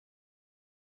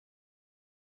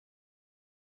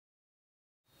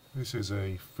This is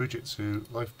a Fujitsu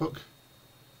lifebook,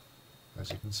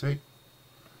 as you can see,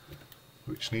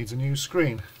 which needs a new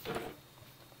screen.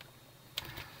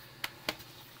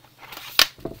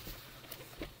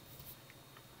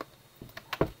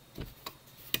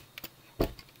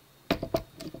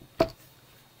 The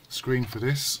screen for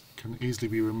this can easily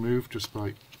be removed just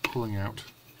by pulling out.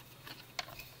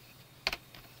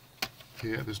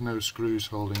 Here there's no screws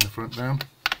holding the front down,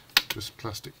 just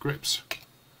plastic grips.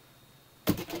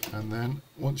 And then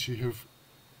once you have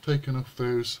taken off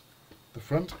the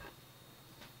front,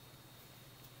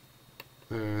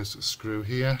 there's a screw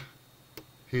here,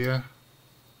 here,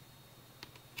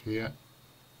 here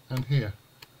and here.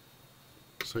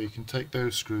 So you can take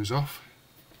those screws off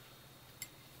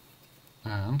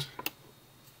and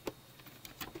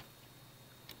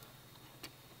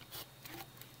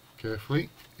carefully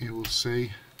you will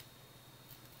see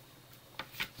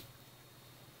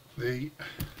the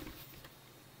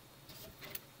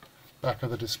back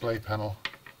of the display panel.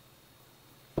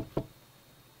 The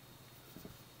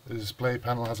display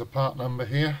panel has a part number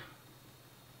here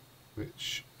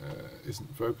which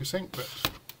isn't focusing, but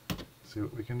see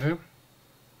what we can do.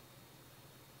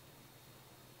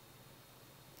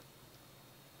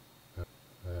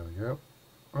 There we go.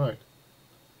 Right,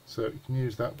 so you can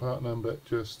use that part number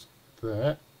just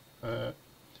there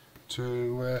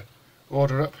to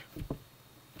order up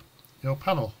your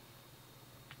panel.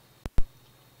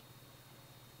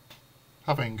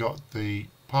 Having got the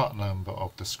part number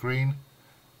of the screen,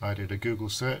 I did a Google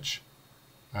search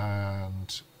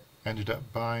and ended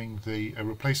up buying a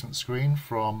replacement screen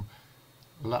from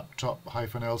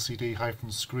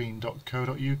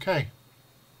laptop-lcd-screen.co.uk,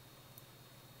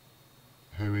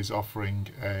 who is offering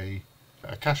a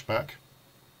cashback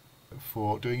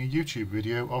for doing a YouTube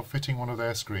video of fitting one of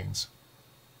their screens.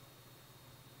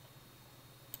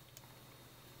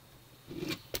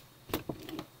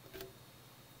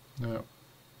 Now,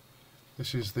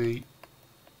 this is the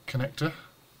connector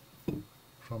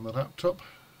from the laptop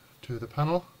to the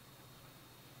panel.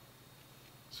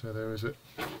 So there is a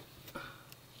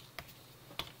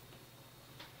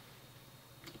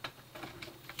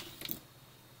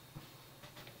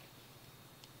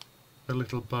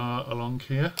little bar along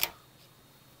here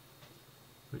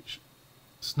which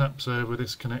snaps over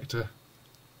this connector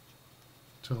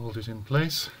to hold it in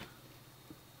place,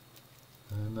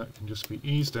 and that can just be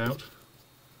eased out,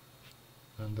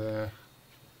 and there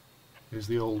is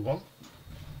the old one.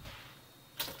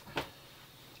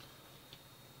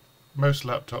 Most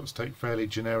laptops take fairly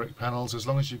generic panels as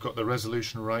long as you've got the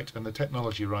resolution right and the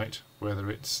technology right, whether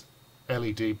it's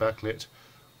LED backlit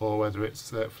or whether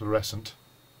it's fluorescent.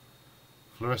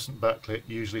 Fluorescent backlit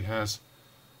usually has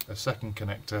a second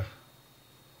connector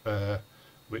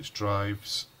which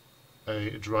drives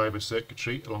a driver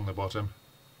circuitry along the bottom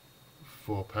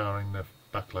for powering the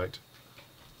backlight.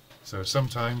 So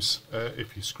sometimes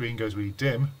if your screen goes really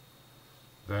dim,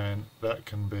 then that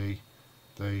can be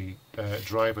the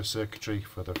driver circuitry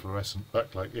for the fluorescent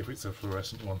backlight, if it's a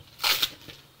fluorescent one.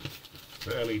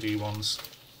 The LED ones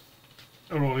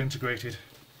are all integrated,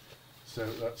 so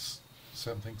that's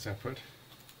something separate.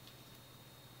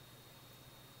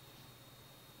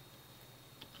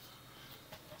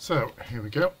 So here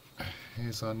we go,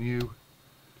 here's our new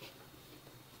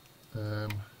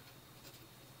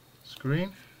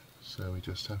screen, so we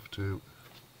just have to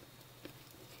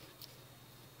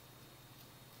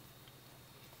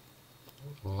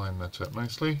line that up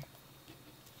nicely.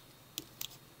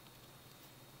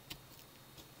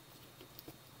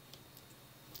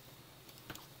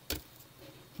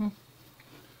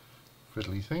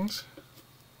 Fiddly things,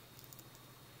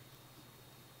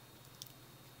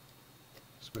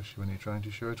 especially when you're trying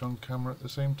to show it on camera at the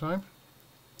same time.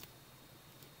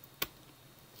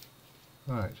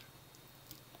 Right,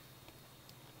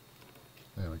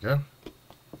 there we go,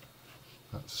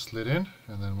 that's slid in,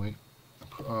 and then we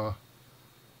put our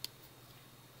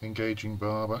engaging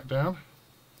bar back down.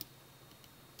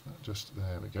 Just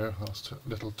there we go, last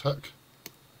little tuck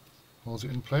holds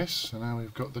it in place. So now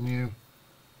we've got the new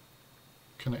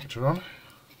connector on.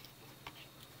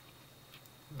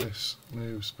 This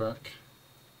moves back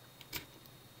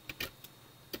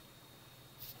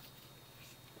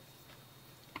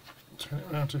turn it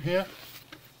around to here,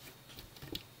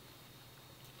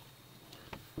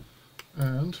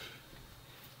 and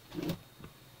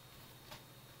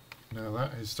now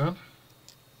that is done,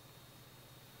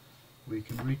 we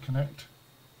can reconnect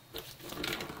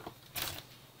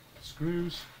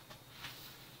screws,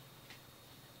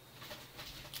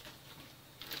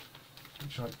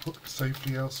 which I put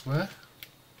safely elsewhere.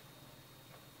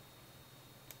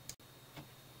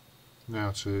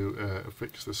 Now to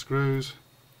fix the screws.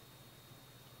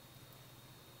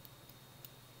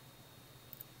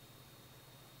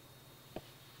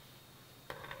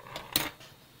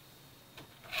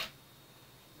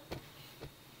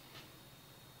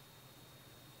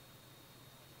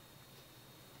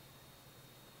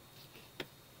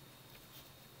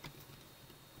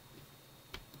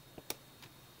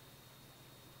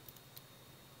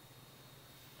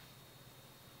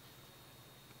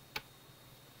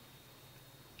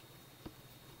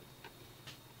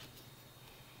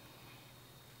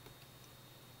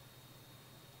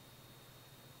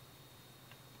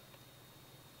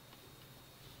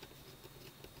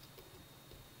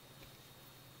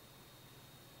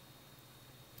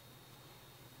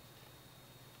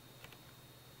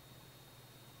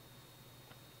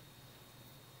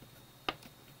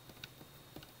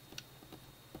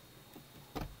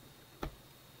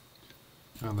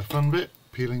 And the fun bit,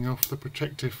 peeling off the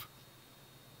protective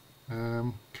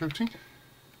coating.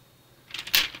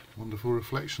 Wonderful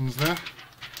reflections there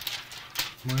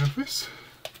in my office.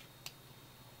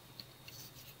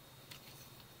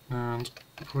 And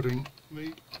putting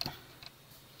the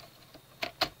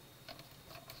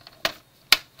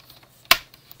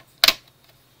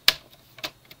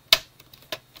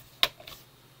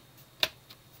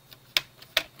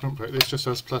front plate. This just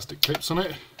has plastic clips on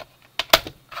it.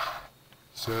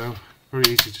 So very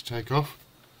easy to take off,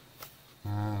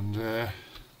 and there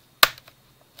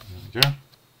we go,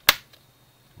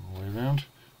 all the way around.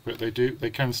 But they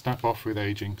can snap off with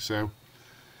aging, so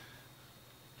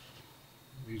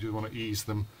you do want to ease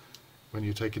them when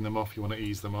you're taking them off. You want to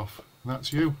ease them off, and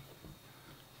that's you.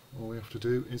 All we have to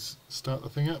do is start the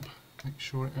thing up, make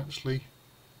sure it actually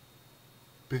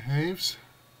behaves.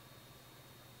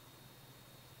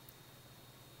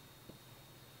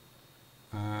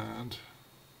 And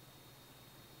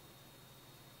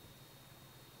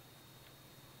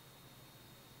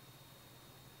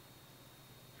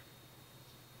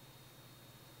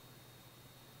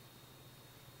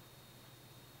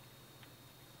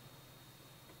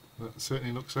that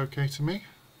certainly looks okay to me.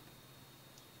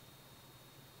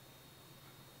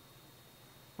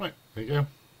 Right, there you go.